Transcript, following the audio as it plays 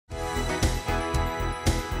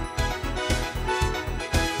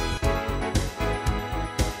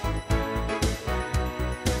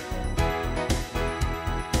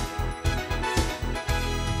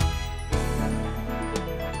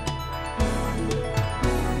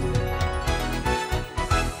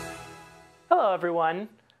everyone.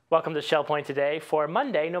 Welcome to Shell Point Today for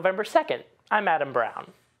Monday, November 2nd. I'm Adam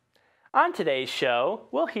Brown. On today's show,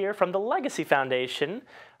 we'll hear from the Legacy Foundation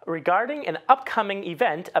regarding an upcoming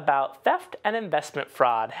event about theft and investment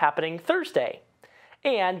fraud happening Thursday.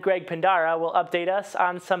 And Greg Pindara will update us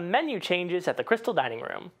on some menu changes at the Crystal Dining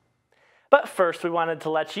Room. But first, we wanted to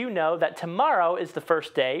let you know that tomorrow is the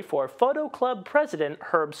first day for Photo Club President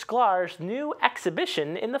Herb Sklar's new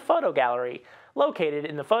exhibition in the Photo Gallery, located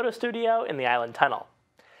in the photo studio in the Island Tunnel.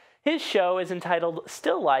 His show is entitled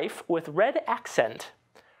Still Life with Red Accent.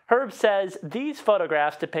 Herb says these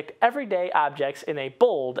photographs depict everyday objects in a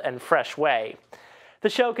bold and fresh way. The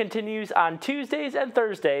show continues on Tuesdays and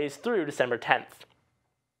Thursdays through December 10th.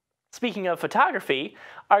 Speaking of photography,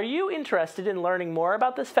 are you interested in learning more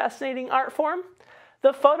about this fascinating art form?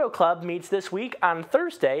 The Photo Club meets this week on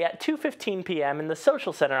Thursday at 2:15 p.m. in the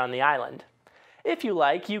Social Center on the island. If you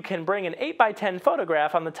like, you can bring an 8x10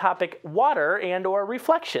 photograph on the topic water and/or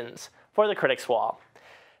reflections for the Critics' Wall.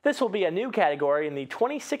 This will be a new category in the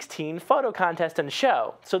 2016 photo contest and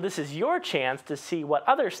show, so this is your chance to see what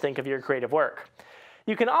others think of your creative work.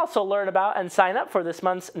 You can also learn about and sign up for this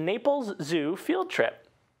month's Naples Zoo field trip.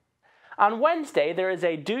 On Wednesday, there is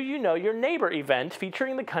a Do You Know Your Neighbor event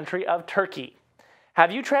featuring the country of Turkey.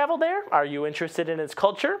 Have you traveled there? Are you interested in its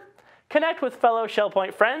culture? Connect with fellow Shell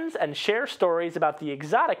Point friends and share stories about the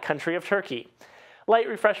exotic country of Turkey. Light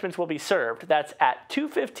refreshments will be served. That's at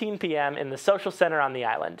 2:15 p.m. in the Social Center on the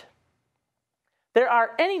island. There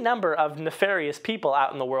are any number of nefarious people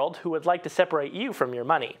out in the world who would like to separate you from your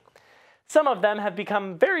money. Some of them have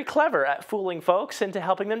become very clever at fooling folks into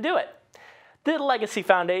helping them do it. The Legacy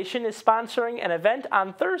Foundation is sponsoring an event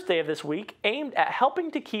on Thursday of this week aimed at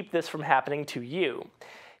helping to keep this from happening to you.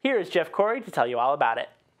 Here is Jeff Cory to tell you all about it.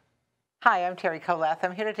 Hi, I'm Terry Kolath.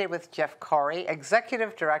 I'm here today with Jeff Cory,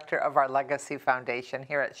 Executive Director of our Legacy Foundation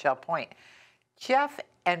here at Shell Point. Jeff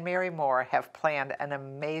and Mary Moore have planned an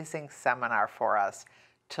amazing seminar for us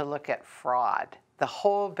to look at fraud, the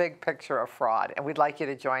whole big picture of fraud, and we'd like you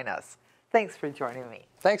to join us. Thanks for joining me.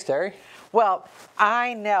 Thanks, Terry. Well,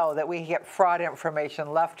 I know that we get fraud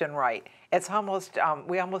information left and right. It's almost,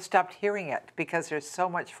 we almost stopped hearing it because there's so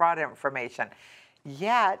much fraud information.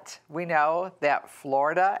 Yet, we know that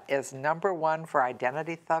Florida is #1 for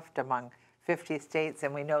identity theft among 50 states,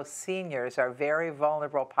 and we know seniors are a very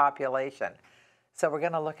vulnerable population. So we're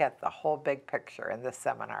going to look at the whole big picture in this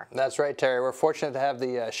seminar. That's right, Terry. We're fortunate to have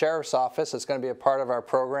the Sheriff's Office. It's going to be a part of our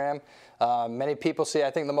program. Many people see,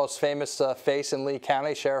 I think, the most famous face in Lee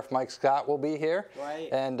County, Sheriff Mike Scott, will be here. Right.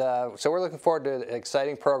 And so we're looking forward to an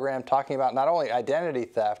exciting program talking about not only identity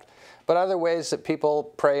theft, but other ways that people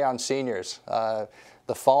prey on seniors. The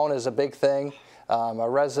phone is a big thing.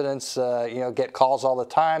 Our residents, get calls all the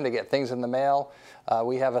time. They get things in the mail.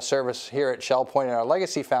 We have a service here at Shell Point in our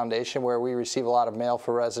Legacy Foundation where we receive a lot of mail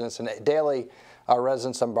for residents, and daily our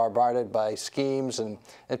residents are bombarded by schemes and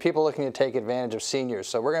people looking to take advantage of seniors.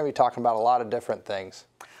 So we're going to be talking about a lot of different things.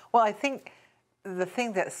 Well, I think the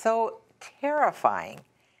thing that's so terrifying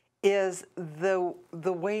is the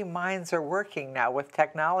way minds are working now with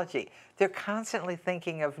technology. They're constantly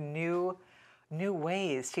thinking of new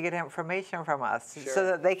ways to get information from us. Sure. So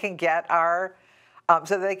that they can get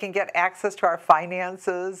access to our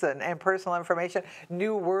finances and personal information.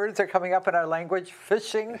 New words are coming up in our language,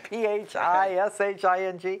 phishing,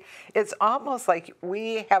 phishing. It's almost like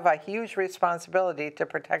we have a huge responsibility to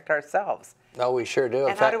protect ourselves. Oh, we sure do.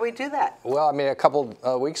 And how do we do that? Well, I mean, a couple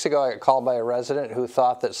weeks ago, I got called by a resident who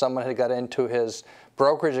thought that someone had got into his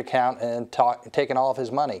brokerage account and taken all of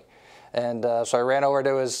his money. And so I ran over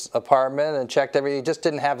to his apartment and checked everything. He just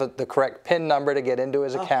didn't have the correct PIN number to get into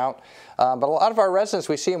his account. But a lot of our residents,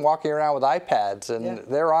 we see them walking around with iPads, and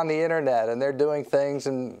they're on the internet, and they're doing things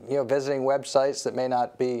and visiting websites that may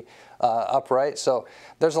not be upright. So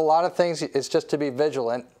there's a lot of things. It's just to be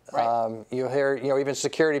vigilant. Right. You hear, even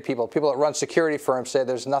security people that run security firms say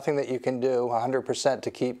there's nothing that you can do 100%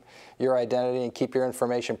 to keep your identity and keep your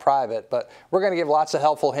information private. But we're going to give lots of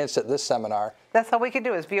helpful hints at this seminar. That's all we can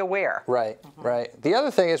do is be aware. Right, right. The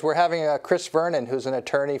other thing is we're having Chris Vernon, who's an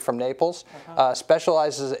attorney from Naples,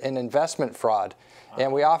 specializes in investment fraud.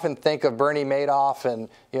 And we often think of Bernie Madoff and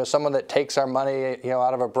someone that takes our money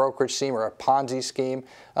out of a brokerage scheme or a Ponzi scheme.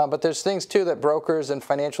 But there's things too that brokers and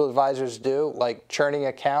financial advisors do, like churning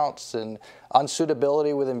accounts and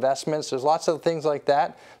unsuitability with investments. There's lots of things like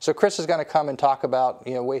that. So Chris is going to come and talk about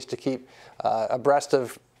ways to keep abreast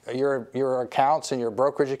of your accounts and your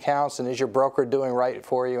brokerage accounts, and is your broker doing right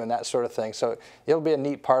for you and that sort of thing. So it'll be a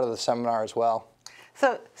neat part of the seminar as well.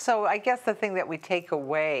 So I guess the thing that we take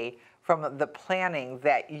away from the planning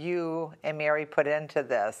that you and Mary put into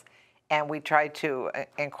this and we tried to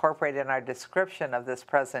incorporate in our description of this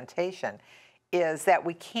presentation, is that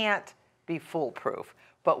we can't be foolproof,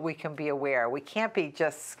 but we can be aware. We can't be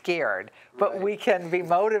just scared, but we can be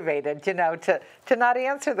motivated, you know, to not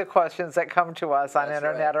answer the questions that come to us on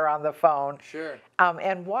internet or on the phone. Sure.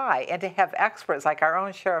 And why? And to have experts like our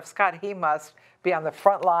own Sheriff Scott, he must be on the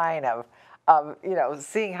front line of you know,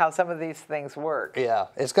 seeing how some of these things work. Yeah,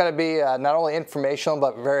 it's going to be not only informational,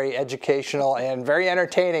 but very educational and very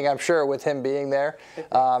entertaining, I'm sure, with him being there.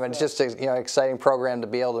 And it's just a exciting program to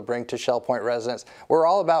be able to bring to Shell Point residents. We're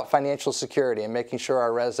all about financial security and making sure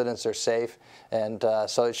our residents are safe, and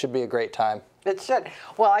so it should be a great time. It should.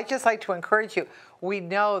 Well, I'd just like to encourage you. We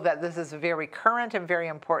know that this is a very current and very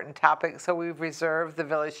important topic, so we've reserved the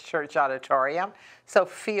Village Church Auditorium. So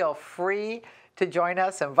feel free to join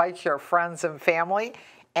us, invite your friends and family,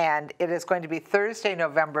 and it is going to be Thursday,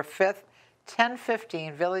 November 5th,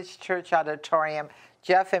 10:15, Village Church Auditorium.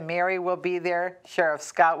 Jeff and Mary will be there, Sheriff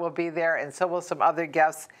Scott will be there, and so will some other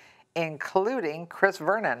guests, including Chris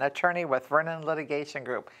Vernon, attorney with Vernon Litigation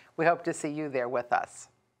Group. We hope to see you there with us.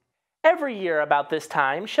 Every year about this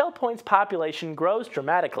time, Shell Point's population grows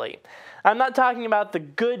dramatically. I'm not talking about the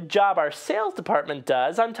good job our sales department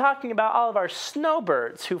does, I'm talking about all of our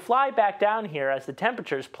snowbirds who fly back down here as the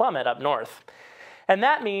temperatures plummet up north. And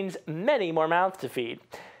that means many more mouths to feed.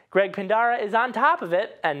 Greg Pindara is on top of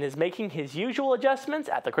it and is making his usual adjustments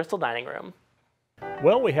at the Crystal Dining Room.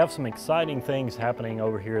 Well, we have some exciting things happening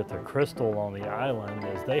over here at the Crystal on the island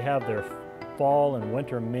as they have their fall and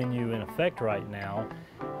winter menu in effect right now.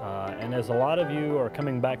 And as a lot of you are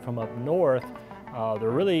coming back from up north, they're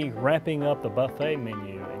really ramping up the buffet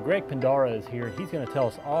menu. And Greg Pindara is here. He's going to tell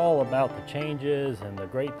us all about the changes and the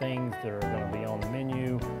great things that are going to be on the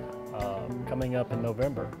menu coming up in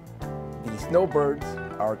November. The snowbirds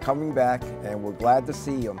are coming back and we're glad to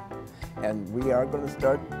see them. And we are going to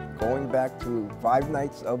start going back to 5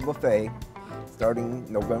 nights of buffet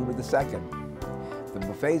starting November the 2nd. The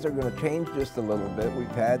buffets are going to change just a little bit. We've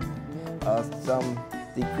had some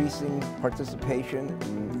decreasing participation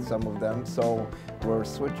in some of them, so we're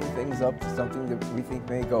switching things up to something that we think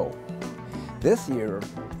may go. This year,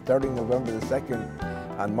 starting November the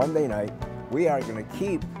 2nd, on Monday night, we are going to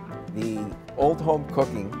keep the old home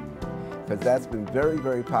cooking, because that's been very,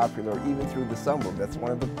 very popular even through the summer. That's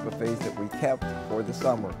one of the buffets that we kept for the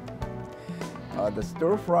summer. The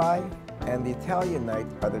stir fry and the Italian night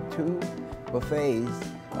are the 2 buffets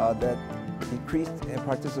that decreased in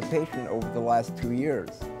participation over the last 2 years.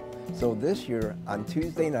 So this year on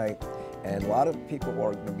Tuesday night, and a lot of people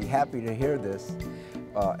are going to be happy to hear this,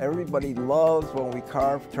 everybody loves when we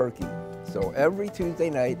carve turkey. So every Tuesday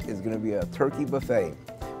night is going to be a turkey buffet.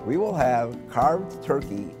 We will have carved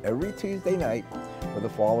turkey every Tuesday night for the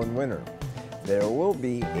fall and winter. There will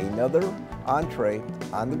be another entree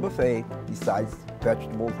on the buffet besides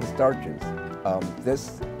vegetables and starches.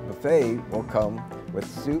 This buffet will come with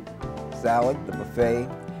soup, salad, the buffet,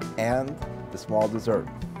 and the small dessert.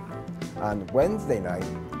 On Wednesday night,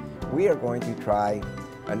 we are going to try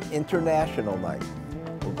an international night.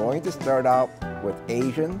 We're going to start out with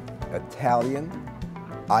Asian, Italian,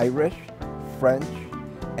 Irish, French,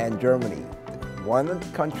 and Germany. 1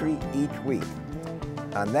 country each week.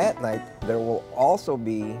 On that night, there will also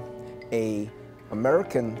be an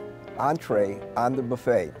American entree on the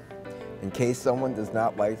buffet in case someone does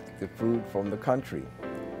not like the food from the country.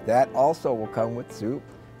 That also will come with soup,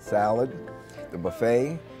 salad, the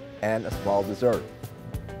buffet, and a small dessert.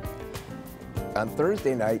 On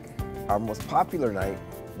Thursday night, our most popular night,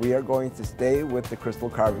 we are going to stay with the Crystal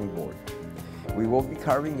Carving Board. We will be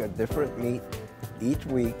carving a different meat each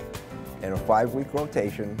week in a 5-week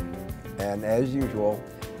rotation, and as usual,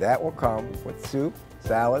 that will come with soup,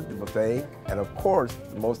 salad, the buffet, and of course,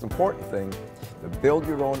 the most important thing, the build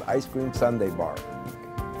your own ice cream sundae bar.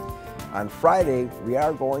 On Friday, we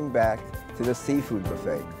are going back to the seafood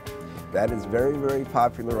buffet. That is very, very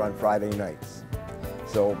popular on Friday nights.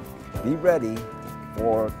 So be ready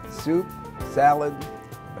for soup, salad,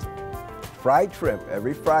 fried shrimp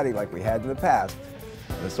every Friday like we had in the past,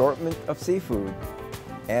 an assortment of seafood,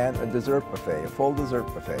 and a dessert buffet, a full dessert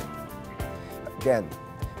buffet. Again,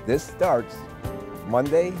 this starts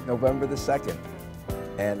Monday, November the 2nd.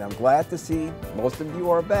 And I'm glad to see most of you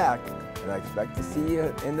are back, and I expect to see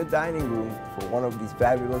you in the dining room for one of these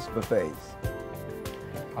fabulous buffets.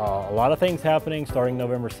 A lot of things happening starting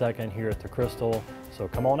November 2nd here at the Crystal, so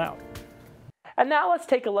come on out. And now let's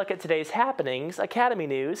take a look at today's happenings, Academy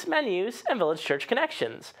news, menus, and Village Church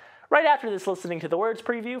connections. Right after this, listening to the Words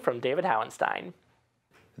preview from David Howenstein.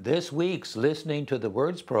 This week's Listening to the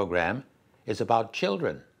Words program is about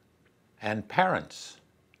children and parents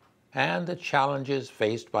and the challenges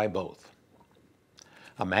faced by both.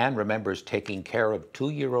 A man remembers taking care of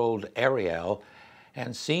 2-year-old Ariel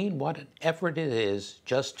and seeing what an effort it is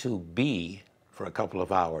just to be for a couple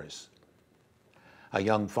of hours. A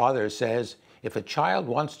young father says if a child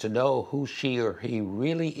wants to know who she or he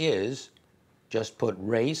really is, just put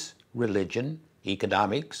race, religion,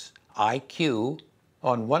 economics, IQ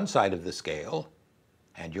on one side of the scale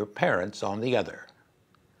and your parents on the other.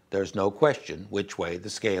 There's no question which way the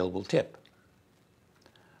scale will tip.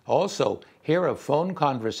 Also, hear a phone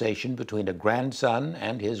conversation between a grandson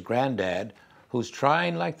and his granddad who's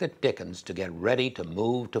trying like the dickens to get ready to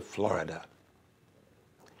move to Florida.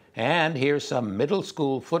 And hear some middle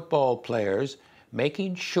school football players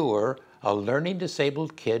making sure a learning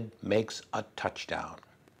disabled kid makes a touchdown.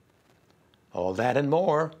 All that and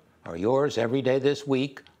more are yours every day this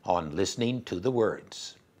week on Listening to the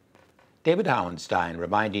Words. David Howenstein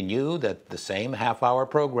reminding you that the same half-hour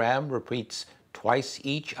program repeats twice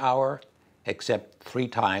each hour, except 3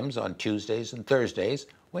 times on Tuesdays and Thursdays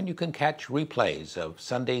when you can catch replays of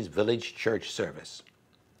Sunday's Village Church service.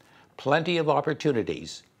 Plenty of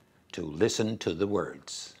opportunities to listen to the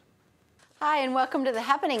words. Hi, and welcome to the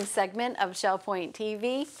Happening segment of Shell Point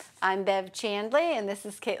TV. I'm Bev Chandley, and this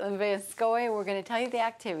is Caitlin Vascoy. We're going to tell you the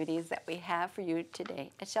activities that we have for you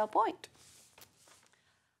today at Shell Point.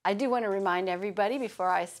 I do want to remind everybody before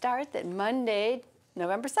I start that Monday,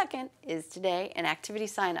 November 2nd is today, and activity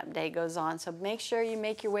sign-up day goes on, so make sure you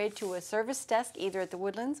make your way to a service desk either at the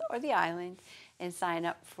Woodlands or the Island and sign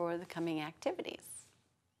up for the coming activities.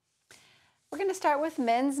 We're going to start with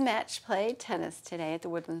men's match play tennis today at the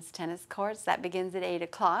Woodlands Tennis Courts. That begins at 8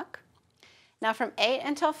 o'clock. Now from 8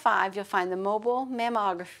 until 5, you'll find the mobile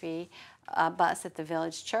mammography bus at the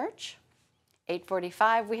Village Church.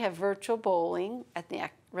 8:45, we have virtual bowling at the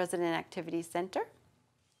Resident Activity Center.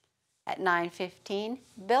 At 9:15,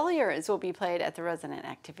 billiards will be played at the Resident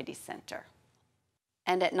Activity Center.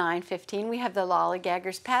 And at 9:15, we have the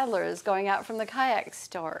Lollygaggers paddlers going out from the kayak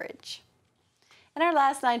storage. And our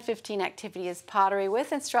last 9:15 activity is pottery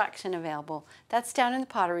with instruction available. That's down in the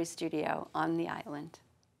pottery studio on the island.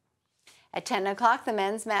 At 10 o'clock, the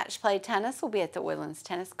men's match play tennis will be at the Woodlands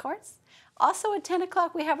Tennis Courts. Also at 10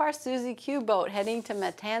 o'clock, we have our Susie Q boat heading to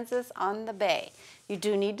Matanzas on the Bay. You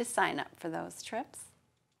do need to sign up for those trips.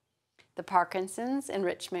 The Parkinson's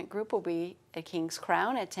Enrichment Group will be at King's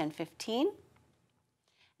Crown at 10:15.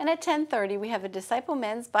 And at 10:30, we have a Disciple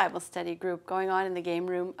Men's Bible Study group going on in the game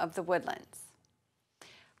room of the Woodlands.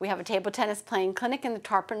 We have a table tennis playing clinic in the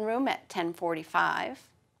Tarpon Room at 10:45.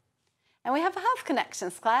 And we have a Health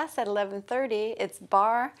Connections class at 11:30. It's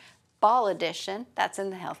Bar Ball Edition. That's in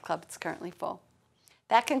the health club. It's currently full.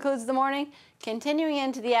 That concludes the morning. Continuing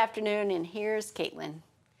into the afternoon, and here's Caitlin.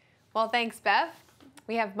 Well, thanks, Bev.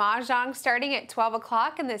 We have Mahjong starting at 12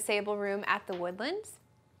 o'clock in the Sable Room at the Woodlands.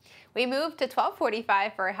 We moved to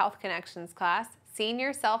 12:45 for a Health Connections class,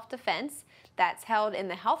 Senior Self-Defense. That's held in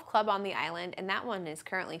the Health Club on the island, and that one is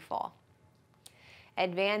currently full.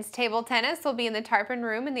 Advanced Table Tennis will be in the Tarpon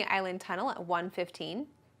Room in the Island Tunnel at 1:15.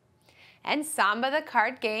 And Samba the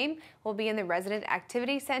Card Game will be in the Resident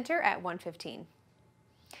Activity Center at 1:15.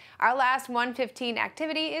 Our last 1:15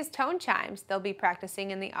 activity is Tone Chimes. They'll be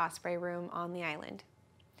practicing in the Osprey Room on the island.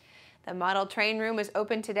 The Model Train Room is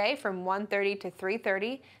open today from 1:30 to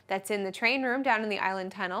 3:30. That's in the train room down in the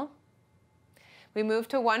Island Tunnel. We move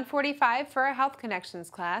to 1:45 for a Health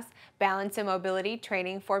Connections class, Balance and Mobility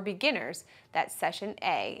Training for Beginners. That's Session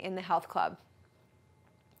A in the Health Club.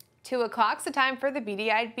 2 o'clock's the time for the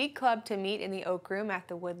Beady-Eyed Beat Club to meet in the Oak Room at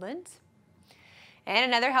the Woodlands. And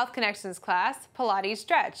another Health Connections class, Pilates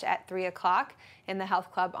Stretch, at 3 o'clock in the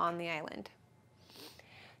Health Club on the island.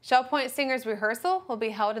 Shell Point Singers Rehearsal will be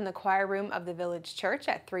held in the choir room of the Village Church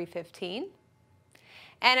at 3:15.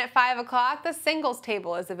 And at 5 o'clock, the singles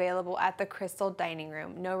table is available at the Crystal Dining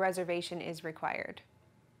Room. No reservation is required.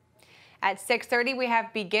 At 6:30, we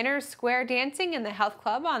have Beginners Square Dancing in the Health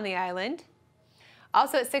Club on the island.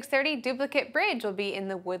 Also at 6:30, Duplicate Bridge will be in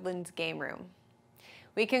the Woodlands Game Room.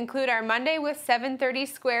 We conclude our Monday with 7:30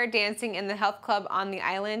 Square Dancing in the Health Club on the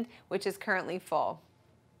island, which is currently full.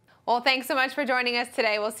 Well, thanks so much for joining us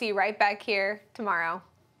today. We'll see you right back here tomorrow.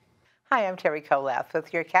 Hi, I'm Terry Kolath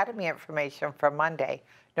with your Academy information for Monday,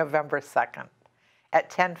 November 2nd. At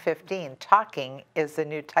 10:15, Talking is the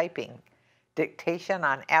New Typing. Dictation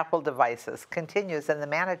on Apple devices continues in the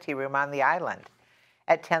Manatee Room on the island.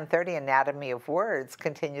 At 10:30, Anatomy of Words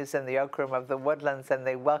continues in the Oak Room of the Woodlands, and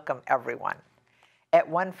they welcome everyone. At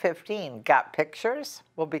 1:15, Got Pictures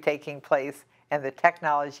will be taking place in the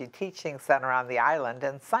Technology Teaching Center on the island,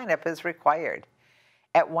 and sign-up is required.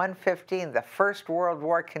 At 1:15, the First World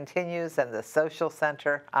War continues in the Social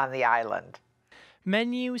Center on the island.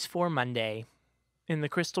 Menus for Monday. In the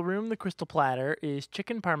Crystal Room, the Crystal Platter is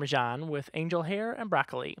chicken parmesan with angel hair and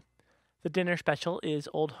broccoli. The dinner special is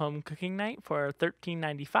Old Home Cooking Night for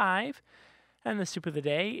 $13.95, and the soup of the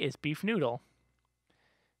day is beef noodle.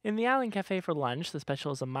 In the Island Cafe for lunch, the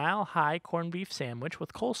special is a mile-high corned beef sandwich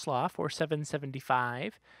with coleslaw for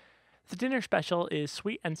 $7.75. The dinner special is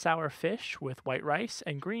sweet and sour fish with white rice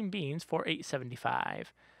and green beans for $8.75,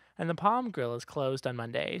 and the Palm Grill is closed on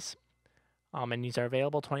Mondays. All menus are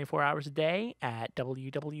available 24 hours a day at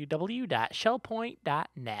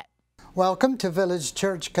www.shellpoint.net. Welcome to Village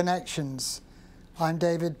Church Connections. I'm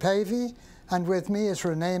David Pavey, and with me is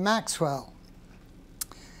Renee Maxwell.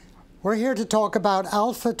 We're here to talk about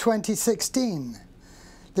Alpha 2016.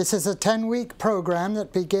 This is a 10-week program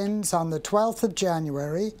that begins on the 12th of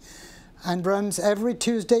January and runs every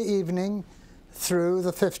Tuesday evening through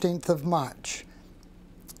the 15th of March.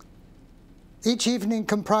 Each evening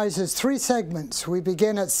comprises 3 segments. We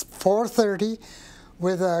begin at 4:30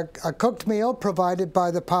 with a cooked meal provided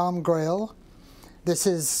by the Palm Grill. This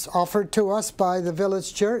is offered to us by the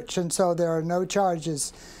Village Church, and so there are no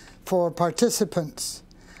charges for participants.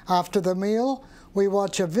 After the meal, we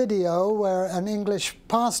watch a video where an English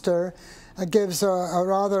pastor gives a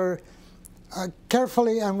rather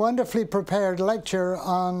carefully and wonderfully prepared lecture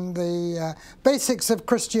on the basics of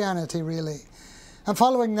Christianity, really. And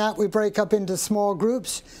following that, we break up into small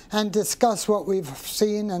groups and discuss what we've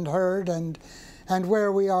seen and heard and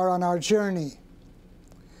where we are on our journey.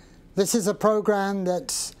 This is a program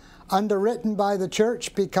that's underwritten by the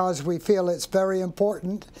church because we feel it's very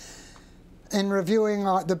important in reviewing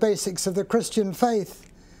the basics of the Christian faith,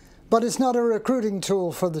 but it's not a recruiting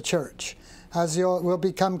tool for the church, as will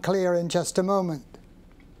become clear in just a moment.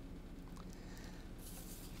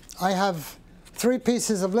 I have 3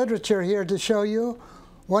 pieces of literature here to show you.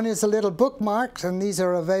 One is a little bookmark, and these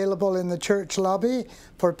are available in the church lobby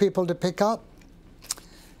for people to pick up.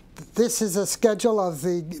 This is a schedule of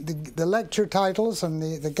the lecture titles and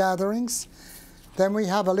the gatherings. Then we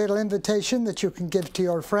have a little invitation that you can give to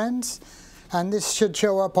your friends, and this should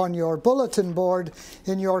show up on your bulletin board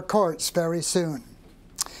in your courts very soon.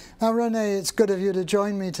 Now, Renee, it's good of you to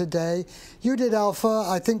join me today. You did Alpha,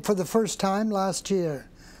 I think, for the first time last year.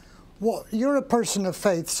 Well, you're a person of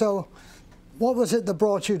faith, so what was it that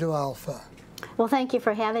brought you to Alpha? Well, thank you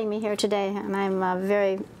for having me here today, and I'm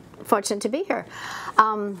very fortunate to be here.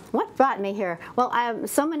 What brought me here? Well,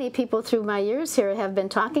 so many people through my years here have been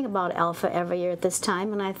talking about Alpha every year at this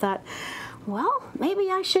time, and I thought, well, maybe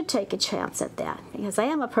I should take a chance at that, because I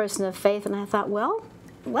am a person of faith, and I thought, well,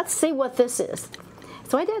 let's see what this is.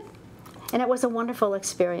 So I did, and it was a wonderful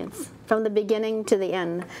experience from the beginning to the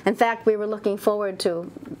end. In fact, we were looking forward to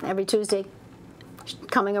every Tuesday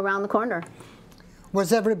coming around the corner.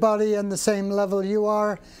 Was everybody on the same level you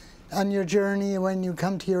are on your journey when you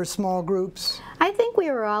come to your small groups? I think we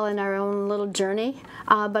were all in our own little journey,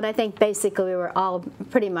 but I think basically we were all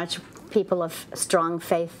pretty much people of strong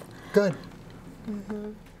faith. Good.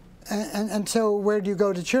 Mm-hmm. And so where do you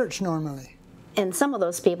go to church normally? And some of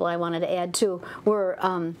those people I wanted to add too were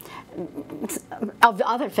of the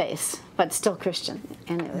other faiths, but still Christian,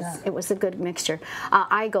 and it was a good mixture.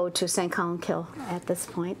 I go to St. Columkill at this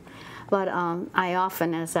point, but I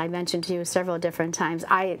often, as I mentioned to you several different times,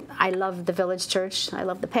 I love the Village Church. I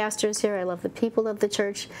love the pastors here. I love the people of the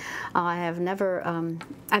church. I've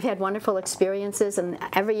had wonderful experiences, and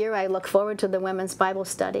every year I look forward to the women's Bible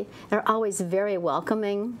study. They're always very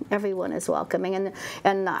welcoming. Everyone is welcoming, and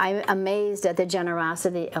I'm amazed at the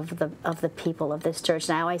generosity of the people of this church.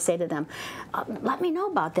 And I always say to them, let me know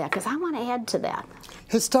about that, because I want to add to that.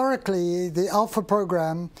 Historically, the Alpha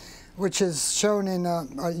program, which is shown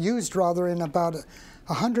used in about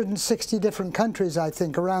 160 different countries, I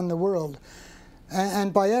think, around the world,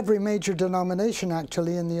 and by every major denomination,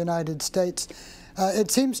 actually, in the United States. It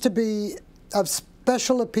seems to be of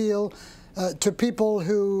special appeal to people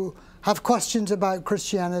who have questions about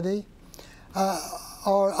Christianity,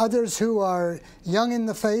 or others who are young in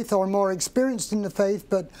the faith or more experienced in the faith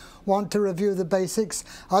but want to review the basics.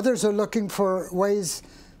 Others are looking for ways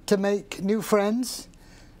to make new friends.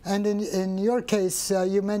 And in your case,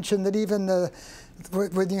 you mentioned that even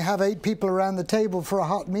when you have 8 people around the table for a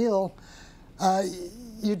hot meal,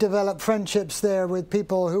 you develop friendships there with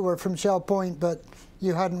people who were from Shell Point but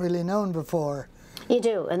you hadn't really known before. You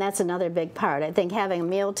do, and that's another big part. I think having a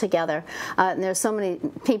meal together, and there's so many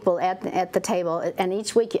people at the table, and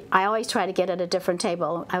each week I always try to get at a different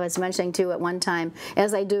table. I was mentioning too at one time,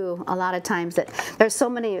 as I do a lot of times, that there's so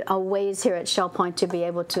many ways here at Shell Point to be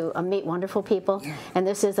able to meet wonderful people, and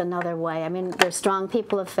this is another way. I mean, they're strong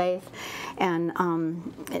people of faith, and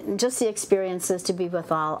just the experiences to be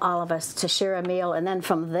with all of us, to share a meal, and then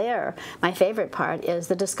from there, my favorite part is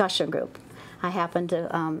the discussion group. I happened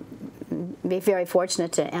to be very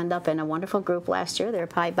fortunate to end up in a wonderful group last year. There were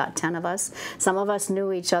probably about 10 of us. Some of us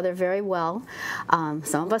knew each other very well.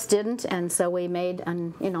 Some of us didn't, and so we made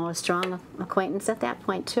a strong acquaintance at that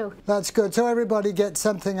point too. That's good. So everybody gets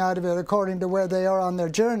something out of it according to where they are on their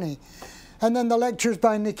journey. And then the lectures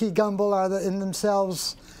by Nicky Gumbel are in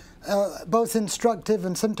themselves both instructive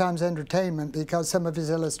and sometimes entertainment, because some of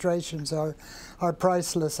his illustrations are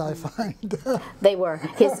priceless, I find. They were.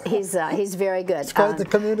 He's very good. He's quite the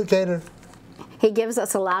communicator. He gives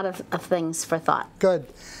us a lot of things for thought. Good.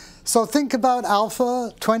 So think about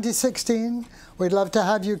Alpha 2016. We'd love to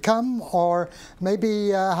have you come, or maybe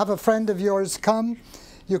have a friend of yours come.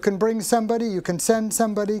 You can bring somebody, you can send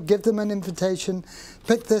somebody, give them an invitation,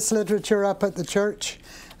 pick this literature up at the church,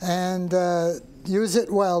 and use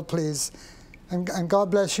it well, please. And God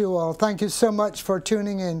bless you all. Thank you so much for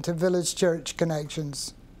tuning in to Village Church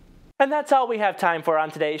Connections. And that's all we have time for on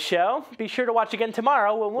today's show. Be sure to watch again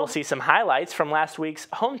tomorrow when we'll see some highlights from last week's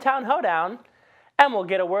Hometown Hoedown, and we'll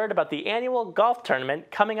get a word about the annual golf tournament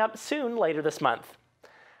coming up soon later this month.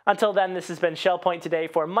 Until then, this has been Shell Point Today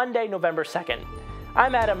for Monday, November 2nd.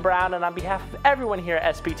 I'm Adam Brown, and on behalf of everyone here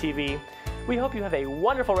at SPTV, we hope you have a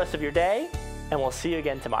wonderful rest of your day, and we'll see you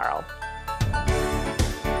again tomorrow.